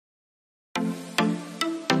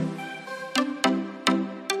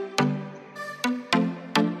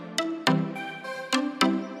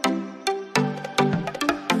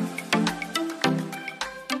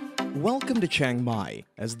Welcome to Chiang Mai.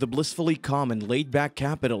 As the blissfully calm and laid-back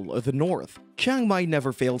capital of the north, Chiang Mai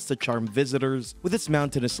never fails to charm visitors with its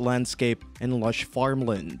mountainous landscape and lush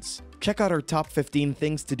farmlands. Check out our top 15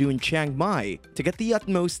 things to do in Chiang Mai to get the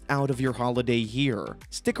utmost out of your holiday here.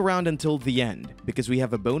 Stick around until the end, because we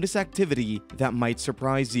have a bonus activity that might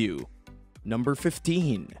surprise you. Number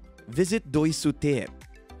 15. Visit Doi Suthep.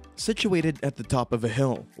 Situated at the top of a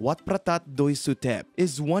hill, Wat Pratat Doi Suthep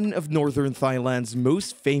is one of northern Thailand's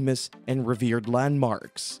most famous and revered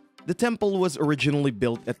landmarks. The temple was originally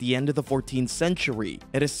built at the end of the 14th century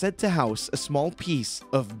and is said to house a small piece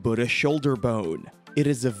of Buddha's shoulder bone. It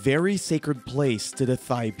is a very sacred place to the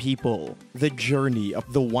Thai people. The journey up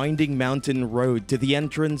the winding mountain road to the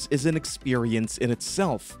entrance is an experience in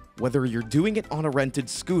itself, whether you're doing it on a rented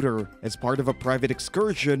scooter as part of a private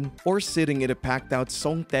excursion or sitting in a packed-out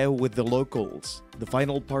songteo with the locals. The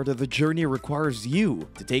final part of the journey requires you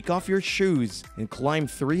to take off your shoes and climb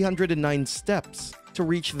 309 steps to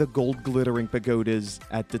reach the gold-glittering pagodas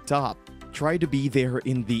at the top. Try to be there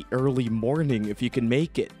in the early morning if you can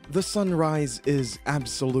make it. The sunrise is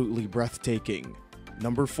absolutely breathtaking.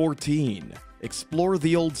 Number 14. Explore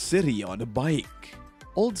the Old City on a bike.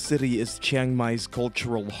 Old City is Chiang Mai's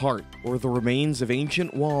cultural heart, where the remains of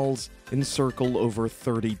ancient walls encircle over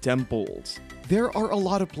 30 temples. There are a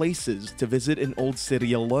lot of places to visit in Old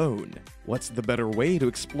City alone. What's the better way to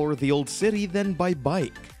explore the Old City than by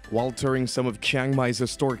bike? While touring some of Chiang Mai's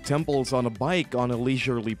historic temples on a bike on a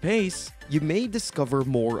leisurely pace, you may discover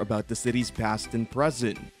more about the city's past and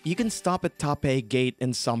present. You can stop at Taipei Gate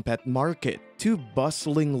and Sampet Market, two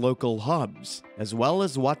bustling local hubs, as well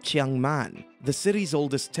as Wat Chiang Man, the city's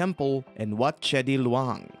oldest temple, and Wat Chedi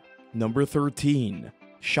Luang. Number 13.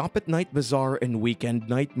 Shop at night bazaar and weekend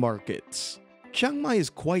night markets. Chiang Mai is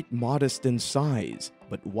quite modest in size,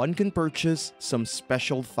 but one can purchase some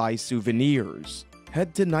special Thai souvenirs.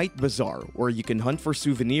 Head to Night Bazaar, where you can hunt for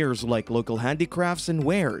souvenirs like local handicrafts and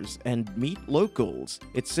wares and meet locals.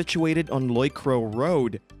 It's situated on Loi Kro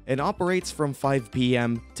Road and operates from 5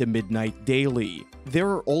 p.m. to midnight daily. There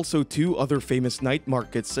are also two other famous night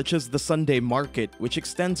markets, such as the Sunday Market, which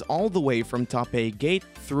extends all the way from Taipei Gate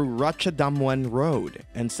through Ratchadamwan Road,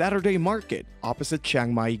 and Saturday Market, opposite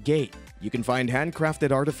Chiang Mai Gate. You can find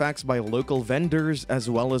handcrafted artifacts by local vendors as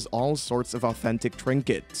well as all sorts of authentic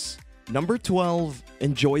trinkets. Number 12.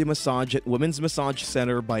 Enjoy a massage at Women's Massage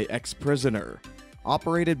Center by Ex-Prisoner.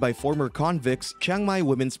 Operated by former convicts, Chiang Mai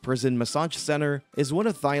Women's Prison Massage Center is one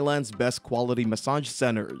of Thailand's best quality massage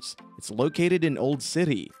centers. It's located in Old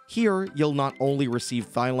City. Here, you'll not only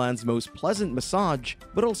receive Thailand's most pleasant massage,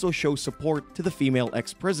 but also show support to the female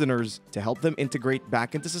ex-prisoners to help them integrate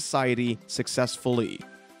back into society successfully.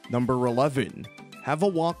 Number 11. Have a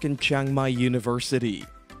walk in Chiang Mai University.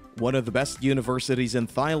 One of the best universities in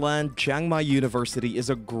Thailand, Chiang Mai University is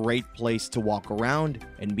a great place to walk around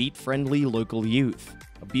and meet friendly local youth.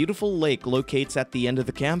 A beautiful lake locates at the end of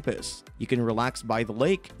the campus. You can relax by the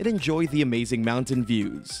lake and enjoy the amazing mountain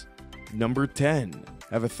views. Number 10.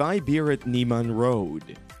 Have a Thai beer at Niman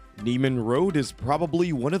Road. Niman Road is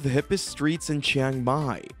probably one of the hippest streets in Chiang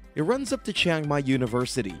Mai. It runs up to Chiang Mai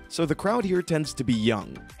University, so the crowd here tends to be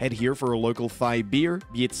young. Head here for a local Thai beer,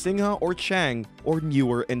 be it Singha or Chang, or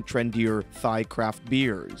newer and trendier Thai craft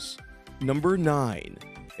beers. Number 9.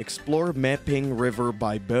 Explore Mae Ping River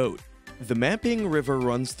by boat. The Mae Ping River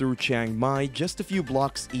runs through Chiang Mai just a few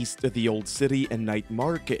blocks east of the Old City and Night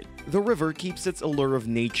Market. The river keeps its allure of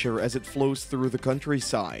nature as it flows through the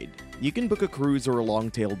countryside. You can book a cruise or a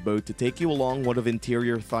long-tailed boat to take you along one of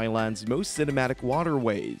interior Thailand's most cinematic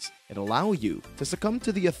waterways and allow you to succumb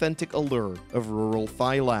to the authentic allure of rural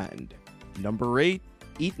Thailand. Number 8.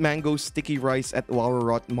 Eat mango sticky rice at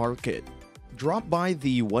Warorot Market. Drop by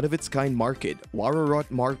the one-of-its-kind market,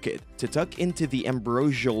 Warorot Market, to tuck into the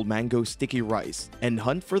ambrosial mango sticky rice and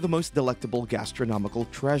hunt for the most delectable gastronomical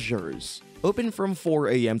treasures. Open from 4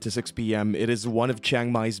 a.m. to 6 p.m., it is one of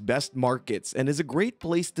Chiang Mai's best markets and is a great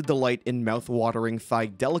place to delight in mouth-watering Thai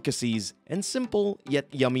delicacies and simple yet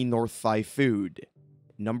yummy North Thai food.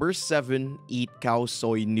 Number 7. Eat cow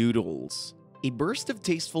soy noodles. A burst of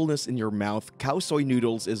tastefulness in your mouth, cow soy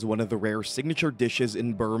noodles is one of the rare signature dishes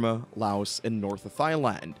in Burma, Laos, and north of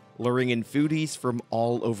Thailand, luring in foodies from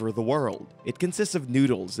all over the world. It consists of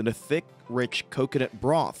noodles in a thick, rich coconut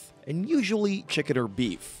broth, and usually chicken or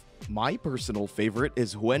beef. My personal favorite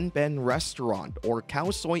is Huen Ben Restaurant, or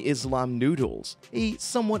Cow Soy Islam Noodles, a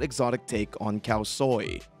somewhat exotic take on cow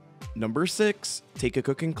soy. Number 6. Take a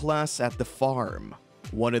cooking class at the farm.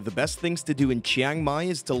 One of the best things to do in Chiang Mai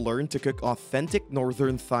is to learn to cook authentic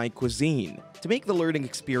northern Thai cuisine. To make the learning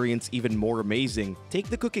experience even more amazing, take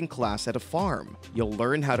the cooking class at a farm. You'll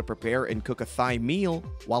learn how to prepare and cook a Thai meal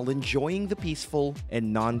while enjoying the peaceful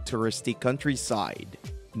and non-touristy countryside.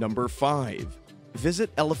 Number 5.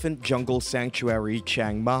 Visit Elephant Jungle Sanctuary,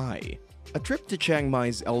 Chiang Mai. A trip to Chiang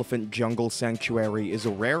Mai's Elephant Jungle Sanctuary is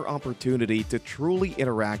a rare opportunity to truly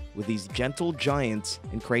interact with these gentle giants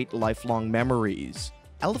and create lifelong memories.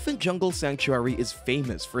 Elephant Jungle Sanctuary is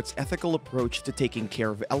famous for its ethical approach to taking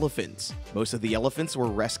care of elephants. Most of the elephants were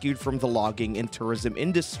rescued from the logging and tourism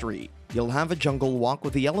industry. You'll have a jungle walk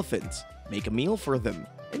with the elephants, make a meal for them,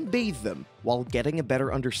 and bathe them while getting a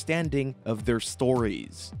better understanding of their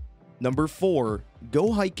stories. Number 4.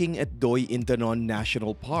 Go hiking at Doi Inthanon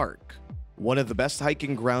National Park. One of the best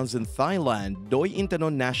hiking grounds in Thailand, Doi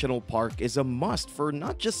Inthanon National Park is a must for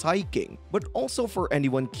not just hiking, but also for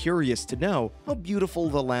anyone curious to know how beautiful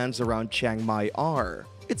the lands around Chiang Mai are.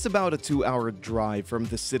 It's about a 2-hour drive from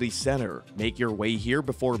the city center. Make your way here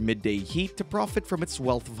before midday heat to profit from its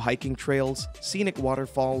wealth of hiking trails, scenic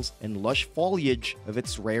waterfalls, and lush foliage of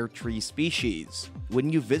its rare tree species. When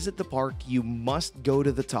you visit the park, you must go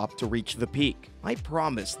to the top to reach the peak. I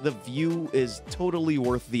promise the view is totally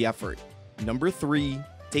worth the effort. Number 3.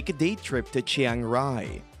 Take a day trip to Chiang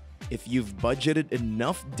Rai. If you've budgeted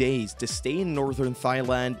enough days to stay in northern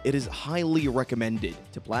Thailand, it is highly recommended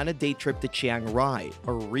to plan a day trip to Chiang Rai,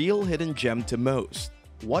 a real hidden gem to most.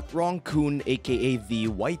 Wat Rong Kun, aka the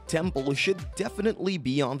White Temple, should definitely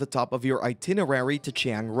be on the top of your itinerary to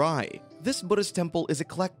Chiang Rai. This Buddhist temple is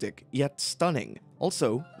eclectic, yet stunning.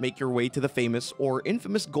 Also, make your way to the famous or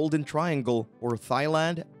infamous Golden Triangle, where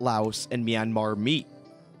Thailand, Laos, and Myanmar meet.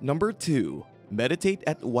 Number 2. Meditate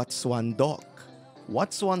at Wat Suan Dok.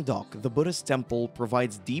 Wat Suan Dok, the Buddhist temple,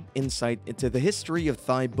 provides deep insight into the history of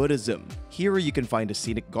Thai Buddhism. Here you can find a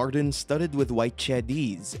scenic garden studded with white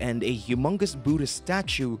chedis and a humongous Buddhist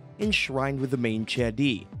statue enshrined with the main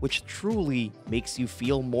chedi, which truly makes you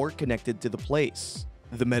feel more connected to the place.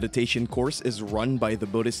 The meditation course is run by the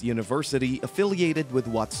Buddhist University affiliated with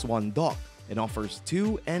Wat Suan Dok, and offers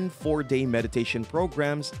 2- and 4-day meditation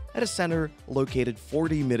programs at a center located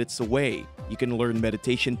 40 minutes away. You can learn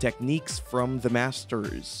meditation techniques from the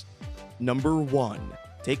masters. Number 1.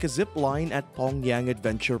 Take a zipline at Pong Yang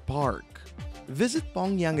Adventure Park. Visit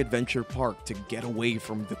Pong Yang Adventure Park to get away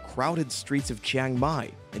from the crowded streets of Chiang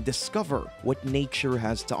Mai and discover what nature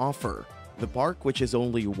has to offer. The park, which is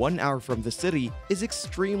only 1 hour from the city, is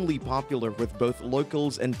extremely popular with both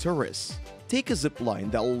locals and tourists. Take a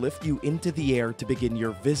zipline that will lift you into the air to begin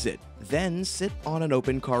your visit. Then sit on an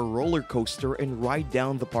open-car roller coaster and ride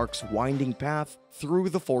down the park's winding path through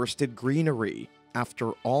the forested greenery.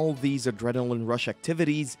 After all these adrenaline rush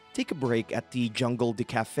activities, take a break at the Jungle de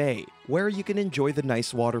Cafe, where you can enjoy the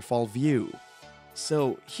nice waterfall view.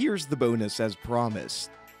 So here's the bonus as promised.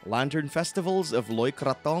 Lantern Festivals of Loy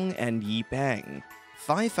Krathong and Yi Pang.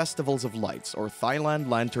 Thai Festivals of Lights, or Thailand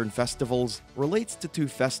Lantern Festivals, relates to 2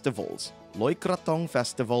 festivals, Loy Krathong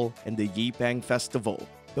Festival and the Yi Pang Festival.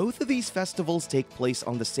 Both of these festivals take place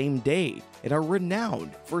on the same day and are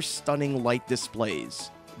renowned for stunning light displays.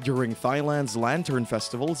 During Thailand's Lantern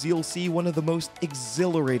Festivals, you'll see one of the most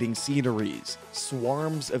exhilarating sceneries,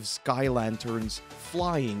 swarms of sky lanterns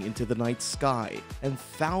flying into the night sky, and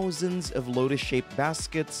thousands of lotus-shaped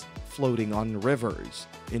baskets floating on rivers.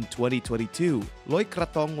 In 2022, Loy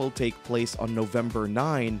Krathong will take place on November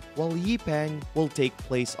 9, while Yi Pang will take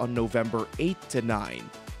place on November 8 to 9.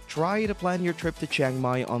 Try to plan your trip to Chiang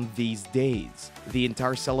Mai on these days. The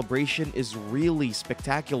entire celebration is really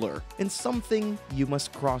spectacular and something you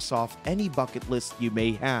must cross off any bucket list you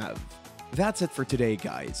may have. That's it for today,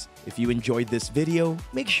 guys. If you enjoyed this video,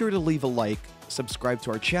 make sure to leave a like, subscribe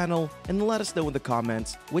to our channel, and let us know in the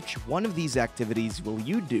comments which one of these activities will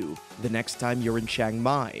you do the next time you're in Chiang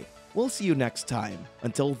Mai. We'll see you next time.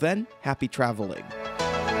 Until then, happy traveling.